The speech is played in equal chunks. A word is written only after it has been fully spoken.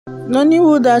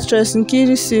Nollywood actress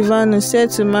Nkeiru Sylvanus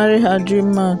set to marry her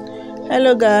dream man.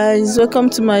 Hello guys, welcome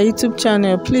to my YouTube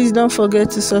channel. Please don't forget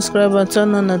to subscribe and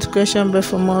turn on notification bell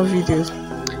for more videos.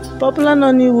 Popular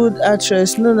Nollywood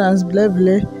actress known as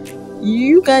Bleh.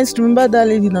 You guys remember that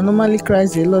lady that normally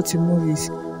cries a lot in movies?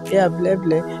 Yeah,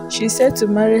 Bleh. She's set to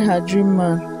marry her dream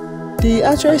man. The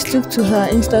actress took to her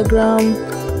Instagram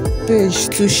page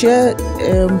to share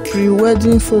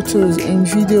pre-wedding photos and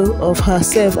video of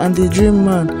herself and the dream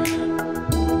man,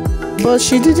 but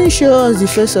she didn't show us the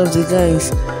face of the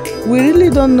guys. We really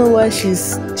don't know why she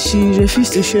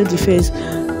refused to show the face,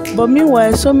 but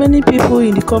meanwhile so many people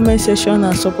in the comment section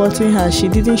are supporting her. She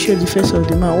didn't show the face of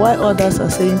the man, while others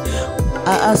are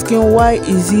asking why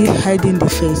is he hiding the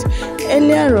face.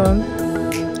 Earlier on,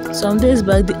 some days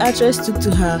back, the actress took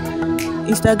to her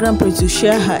Instagram page to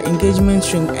share her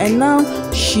engagement ring, and now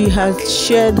she has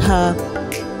shared her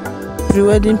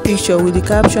pre-wedding picture with the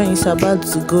caption "It's about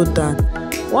to go down."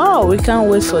 Wow, we can't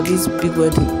wait for this big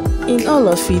wedding. In all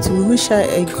of it, we wish her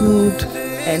a good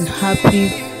and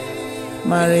happy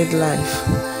married life.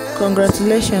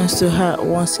 Congratulations to her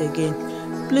once again.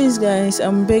 Please guys,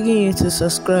 I'm begging you to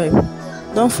subscribe.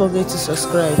 Don't forget to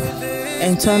subscribe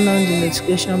and turn on the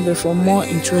notification bell for more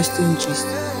interesting gist.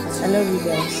 I love you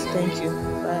guys. Thank you.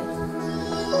 Bye.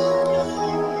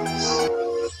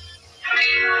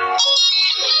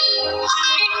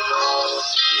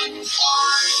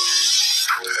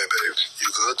 Hey babe, you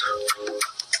good?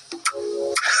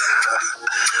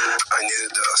 I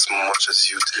needed that as much as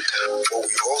you did. What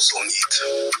we also need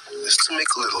is to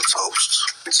make a little toast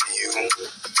to you,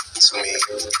 to me,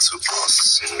 to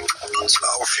us, to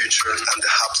our future, and the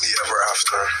happily ever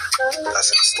after that's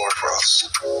in store for us.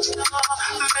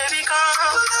 Baby, come.